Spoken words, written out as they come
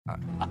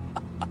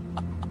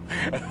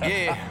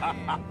Yeah.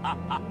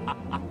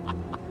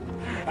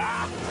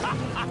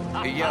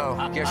 Hey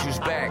yo, guess who's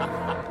back?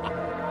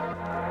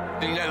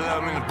 Didn't let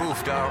love in the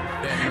booth, dog.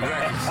 Bentley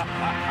records.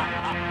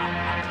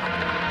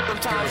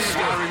 Sometimes you just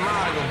gotta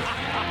remind them.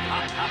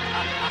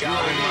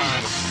 Gotta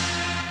remind them.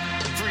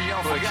 Free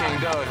young for King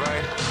Doug,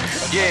 right?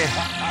 Yeah.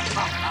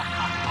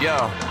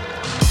 Yo.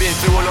 Been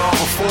through it all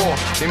before.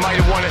 They might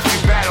have won a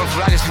few battles,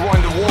 but I just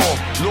won the war.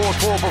 Lord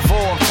pour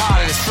before, I'm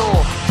tired of the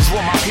sore. Just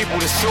want my people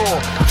to soar.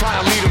 I'm trying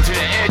to lead them to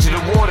the edge of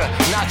the water,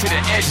 not to the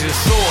edge of the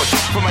sword.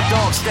 For my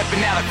dog stepping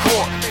out of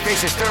court,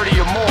 facing 30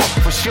 or more,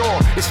 for sure.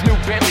 It's new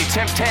Bentley,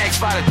 temp tags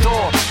by the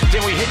door.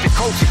 Then we hit the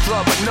coaching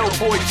club, but no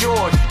boy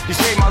George. You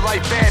say my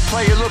life bad,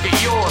 player, look at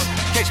yours.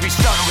 Catch me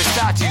stunting with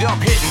Versace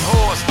up, hitting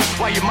horse.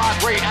 While you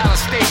migrate out of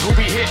state, who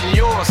be hitting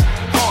yours?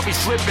 Caught me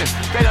slipping,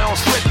 bet I don't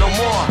slip no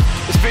more.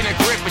 It's been a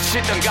grip, but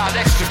shit done got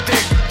extra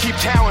thick. Keep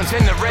talons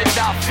in the red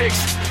dot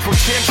fixed. For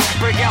chimps,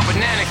 break out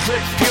banana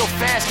clips, peel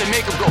fast and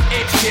make them go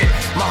ape shit.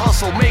 My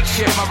hustle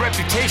makeshift, my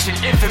reputation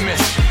infamous.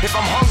 If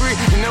I'm hungry,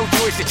 then no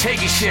choice to take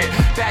a shit.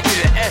 Back to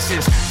the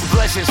essence, the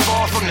blessings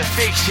fall from the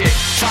fake shit.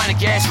 Trying to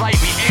gaslight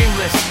me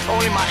aimless,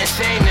 only my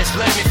insaneness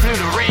led me through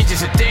the ranges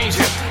of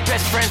danger.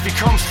 Best friends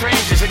become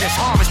strangers in this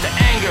harvest of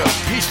anger.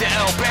 Peace to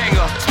El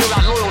Banger, still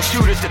got loyal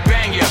shooters to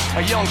bang ya.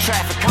 A young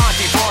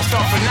trafficante bossed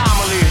up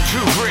phenomenally.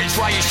 True grit's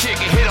why your shit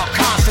get hit up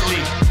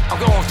constantly.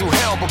 I'm going through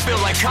hell but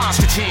built like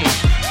Constantine.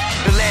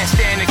 The last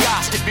stand it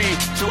got to be,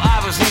 so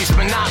obviously some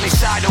monotony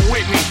siding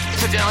with me.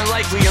 Such an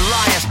unlikely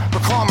alliance,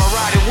 but karma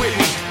riding with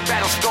me.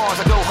 Battle scars,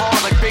 I go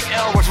hard like Big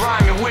L was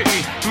rhyming with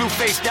me.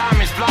 Blue-faced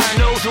diamonds, blind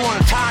nose, who on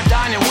the time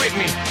dining with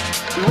me.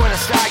 We wanna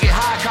style, get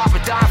high, cop a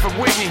dime from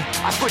Whitney.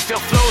 I switched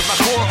up flows, my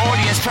core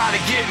audience try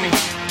to get me.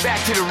 Back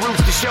to the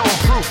roots to show them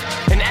proof,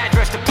 and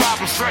address the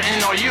problems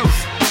threatening our youth.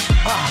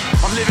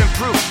 I'm living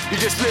proof,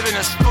 you're just living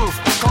a spoof.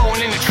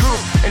 Calling in the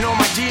truth, and on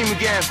my team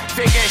again.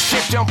 Fake ass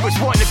shit jumpers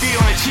wanting to be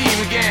on the team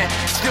again.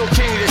 Still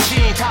king of the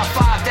scene, top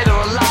 5 dead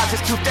or alive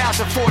since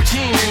 2014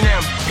 in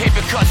them.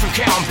 Paper cuts from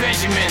counting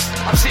Benjamins.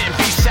 I'm sitting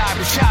beside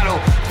Machado,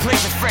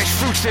 placing fresh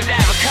fruits and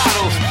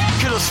avocados.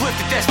 Killer Swift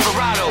to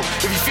Desperado.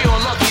 If you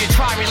feeling lucky, you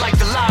try me like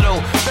the lotto.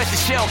 Best the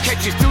shell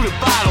catch you through the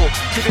bottle,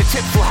 cause the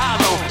tips will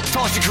hollow.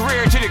 Toss your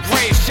career to the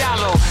grave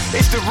shallow.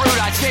 It's the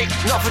route I take,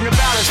 nothing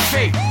about is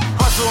fake.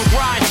 Hustle and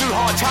grind through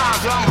hard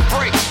times, but I'ma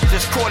break.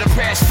 Just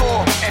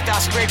 4:15 after I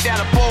scraped out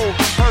a bowl.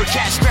 Heard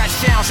cat scratch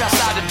sounds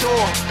outside the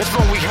door. That's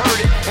when we heard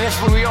it, and that's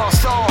when we all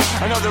saw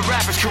another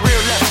rapper's career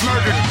left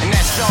murdered, and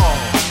that's all.